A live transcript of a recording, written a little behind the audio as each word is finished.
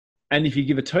And if you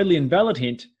give a totally invalid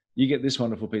hint, you get this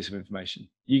wonderful piece of information.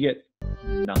 You get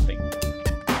nothing.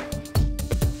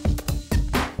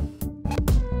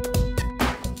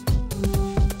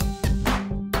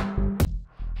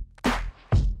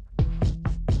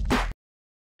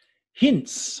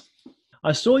 Hints.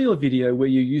 I saw your video where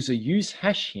you use a use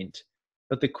hash hint,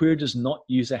 but the query does not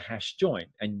use a hash join.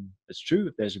 And it's true,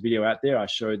 if there's a video out there, I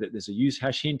show that there's a use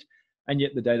hash hint, and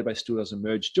yet the database still does a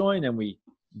merge join, and we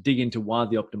dig into why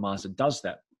the optimizer does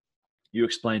that. You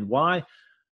explain why,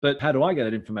 but how do I get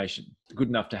that information? Good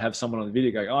enough to have someone on the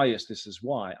video go, oh yes, this is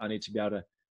why. I need to be able to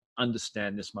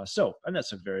understand this myself. And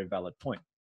that's a very valid point.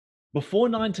 Before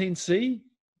 19C,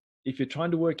 if you're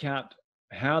trying to work out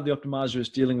how the optimizer is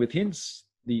dealing with hints,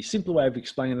 the simple way of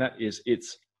explaining that is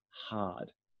it's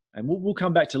hard. And we'll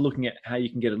come back to looking at how you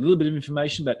can get a little bit of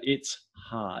information, but it's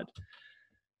hard.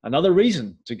 Another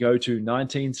reason to go to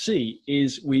 19C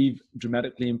is we've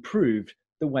dramatically improved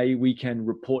the way we can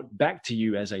report back to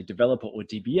you as a developer or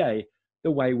DBA,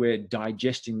 the way we're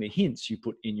digesting the hints you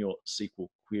put in your SQL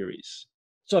queries.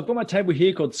 So I've got my table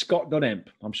here called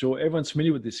scott.emp. I'm sure everyone's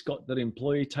familiar with this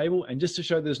scott.employee table. And just to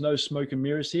show there's no smoke and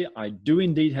mirrors here, I do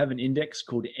indeed have an index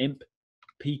called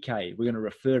emp.pk. We're going to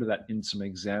refer to that in some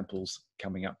examples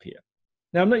coming up here.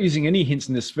 Now, I'm not using any hints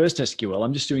in this first SQL.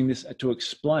 I'm just doing this to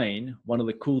explain one of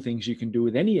the cool things you can do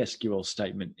with any SQL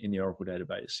statement in the Oracle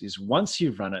database is once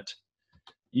you've run it,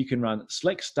 you can run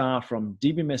select star from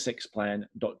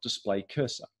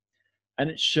dbmsxplan.displayCursor. And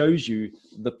it shows you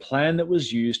the plan that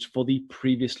was used for the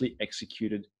previously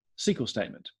executed SQL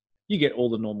statement. You get all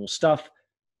the normal stuff.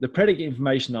 The predicate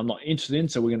information I'm not interested in,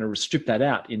 so we're going to strip that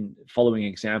out in following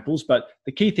examples. But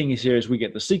the key thing is here is we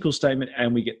get the SQL statement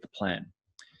and we get the plan.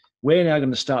 We're now going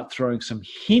to start throwing some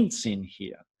hints in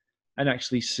here and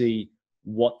actually see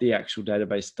what the actual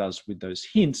database does with those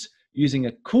hints using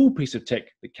a cool piece of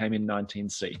tech that came in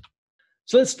 19C.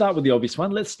 So let's start with the obvious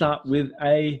one. Let's start with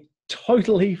a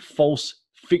totally false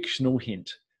fictional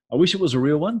hint. I wish it was a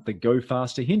real one, the go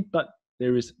faster hint, but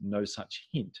there is no such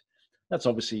hint. That's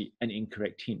obviously an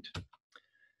incorrect hint.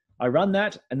 I run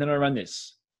that and then I run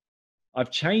this. I've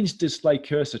changed display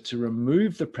cursor to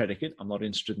remove the predicate. I'm not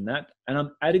interested in that. And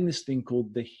I'm adding this thing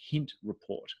called the hint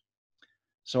report.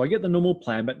 So I get the normal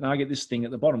plan, but now I get this thing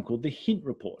at the bottom called the hint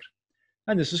report.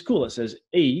 And this is cool. It says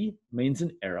E means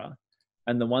an error.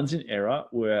 And the ones in error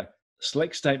were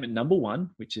select statement number 1,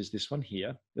 which is this one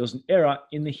here. There was an error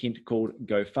in the hint called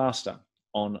go faster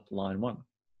on line 1.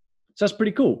 So that's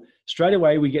pretty cool. Straight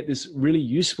away, we get this really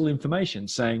useful information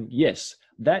saying, yes,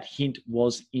 that hint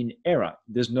was in error.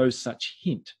 There's no such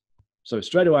hint. So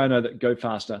straight away, I know that go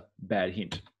faster, bad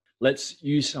hint. Let's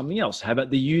use something else. How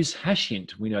about the use hash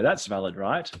hint? We know that's valid,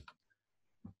 right?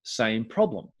 Same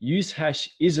problem. Use hash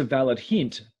is a valid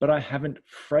hint, but I haven't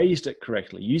phrased it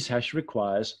correctly. Use hash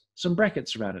requires some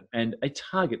brackets around it and a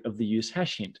target of the use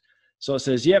hash hint. So it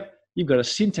says, yep, you've got a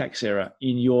syntax error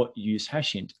in your use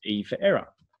hash hint, E for error.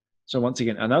 So once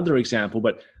again, another example,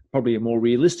 but probably a more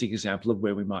realistic example of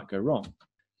where we might go wrong.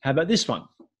 How about this one?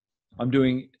 I'm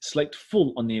doing select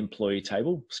full on the employee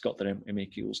table, scott.emp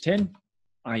equals 10.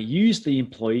 I use the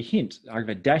employee hint. I have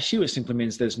a dash here, it simply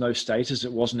means there's no status,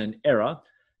 it wasn't an error.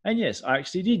 And yes, I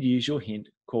actually did use your hint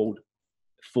called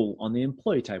full on the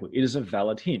employee table. It is a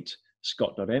valid hint,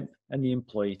 scott.emp and the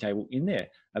employee table in there.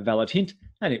 A valid hint,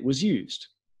 and it was used.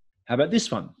 How about this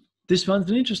one? This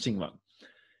one's an interesting one.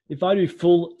 If I do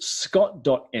full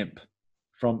scott.emp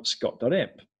from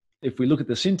scott.emp, if we look at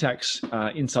the syntax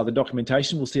inside the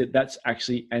documentation, we'll see that that's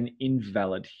actually an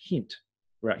invalid hint.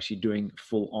 We're actually doing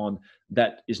full on.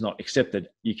 That is not accepted.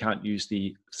 You can't use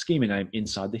the schema name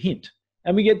inside the hint.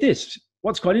 And we get this.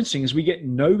 What's quite interesting is we get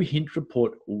no hint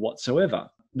report whatsoever.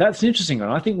 That's interesting.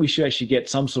 And I think we should actually get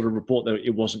some sort of report that it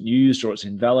wasn't used or it's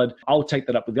invalid. I'll take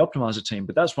that up with the optimizer team,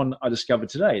 but that's one I discovered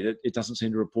today, that it doesn't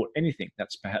seem to report anything.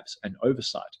 That's perhaps an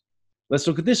oversight. Let's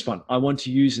look at this one. I want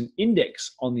to use an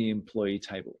index on the employee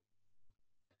table.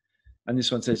 And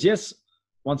this one says, yes,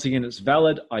 once again, it's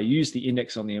valid. I used the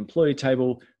index on the employee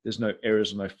table. There's no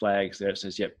errors or no flags there. It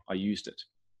says, yep, I used it.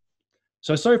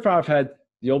 So far I've had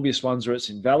the obvious ones where it's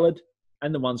invalid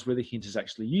and the ones where the hint is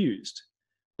actually used.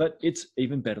 But it's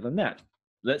even better than that.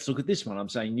 Let's look at this one. I'm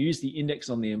saying use the index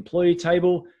on the employee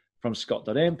table from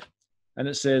scott.emp, and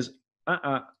it says,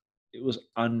 it was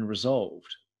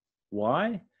unresolved.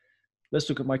 Why? Let's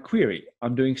look at my query.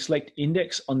 I'm doing select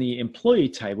index on the employee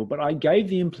table, but I gave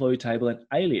the employee table an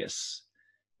alias.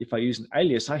 If I use an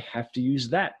alias, I have to use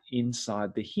that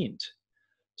inside the hint.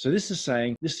 So this is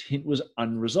saying this hint was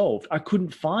unresolved. I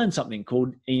couldn't find something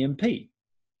called EMP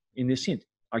in this hint.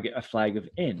 I get a flag of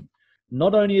N.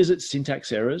 Not only is it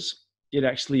syntax errors, it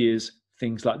actually is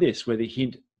things like this, where the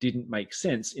hint didn't make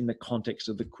sense in the context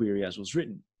of the query as was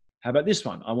written. How about this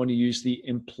one? I want to use the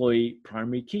employee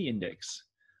primary key index.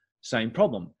 Same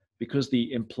problem. Because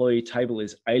the employee table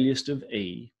is aliased of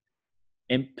E,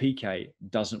 empk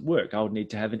doesn't work. I would need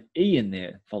to have an E in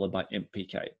there followed by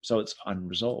empk. So it's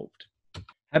unresolved.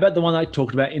 How about the one I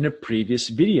talked about in a previous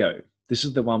video? This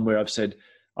is the one where I've said,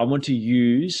 I want to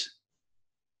use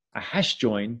a hash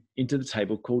join into the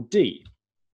table called D.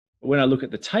 When I look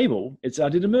at the table, I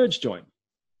did a merge join.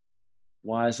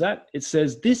 Why is that? It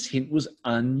says this hint was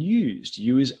unused.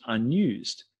 U is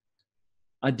unused.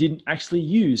 I didn't actually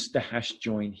use the hash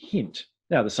join hint.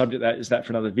 Now the subject is that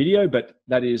for another video, but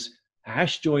that is a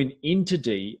hash join into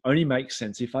D only makes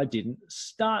sense if I didn't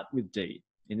start with D.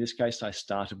 In this case, I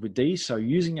started with D, so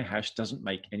using a hash doesn't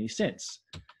make any sense.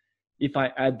 If I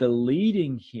add the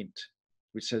leading hint,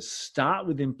 which says start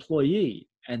with employee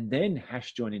and then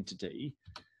hash join into D,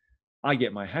 I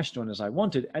get my hash join as I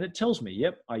wanted, and it tells me,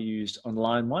 yep, I used on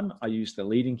line 1, I used the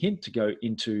leading hint to go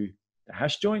into the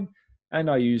hash join, and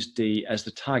I used D as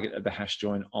the target of the hash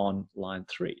join on line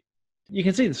 3. You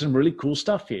can see there's some really cool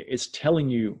stuff here. It's telling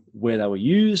you where they were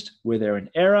used, where they're in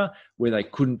error, where they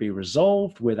couldn't be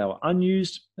resolved, where they were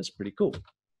unused. That's pretty cool.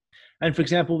 And for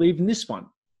example, even this one,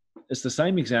 it's the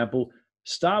same example,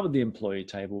 start with the employee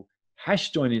table, hash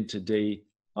join into D,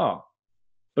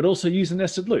 but also use a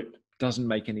nested loop. Doesn't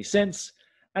make any sense,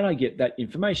 and I get that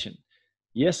information.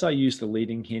 Yes, I use the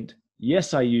leading hint.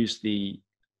 Yes, I use the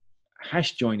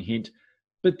hash join hint,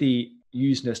 but the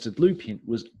use nested loop hint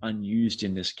was unused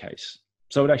in this case.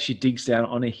 So it actually digs down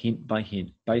on a hint by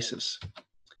hint basis.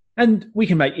 And we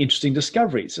can make interesting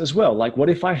discoveries as well. Like what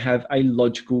if I have a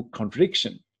logical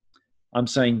contradiction? I'm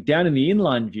saying down in the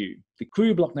inline view, the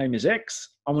query block name is X.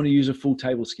 I want to use a full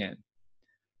table scan.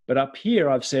 But up here,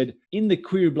 I've said in the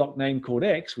query block name called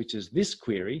X, which is this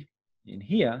query in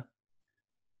here,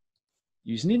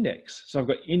 use an index. So I've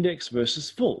got index versus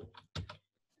full.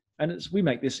 And we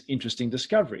make this interesting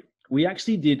discovery. We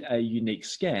actually did a unique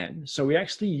scan. So we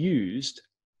actually used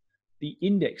the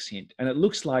index hint. And it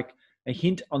looks like a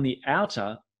hint on the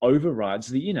outer overrides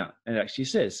the inner. And it actually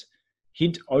says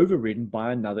hint overridden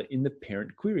by another in the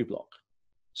parent query block.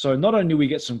 So not only do we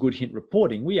get some good hint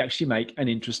reporting, we actually make an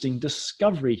interesting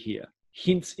discovery here.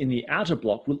 Hints in the outer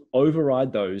block will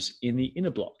override those in the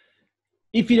inner block.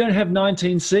 If you don't have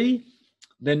 19C,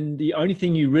 then the only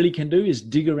thing you really can do is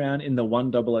dig around in the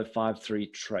 10053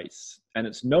 trace. And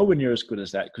it's nowhere near as good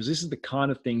as that, because this is the kind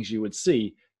of things you would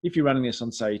see if you're running this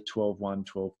on, say, 12.1,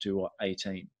 12.2, or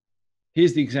 18.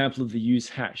 Here's the example of the use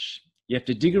hash. You have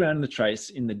to dig around in the trace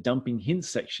in the dumping hints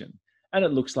section, and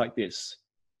it looks like this.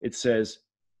 It says,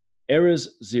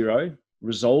 errors 0,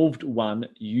 resolved 1,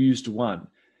 used 1.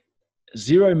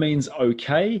 0 means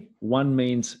okay, 1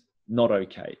 means not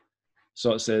okay.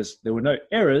 So it says there were no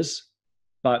errors,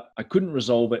 but I couldn't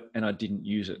resolve it and I didn't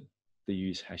use it, the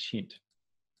use hash hint.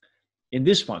 In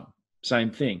this one,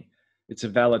 same thing. It's a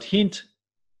valid hint,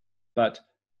 but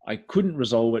I couldn't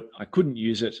resolve it, I couldn't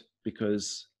use it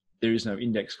because there is no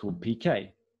index called PK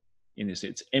in this.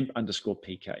 It's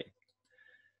emp_PK.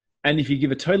 And if you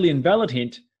give a totally invalid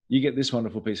hint, you get this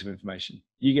wonderful piece of information.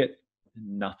 You get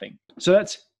nothing. So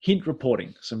that's hint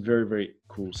reporting, some very, very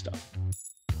cool stuff.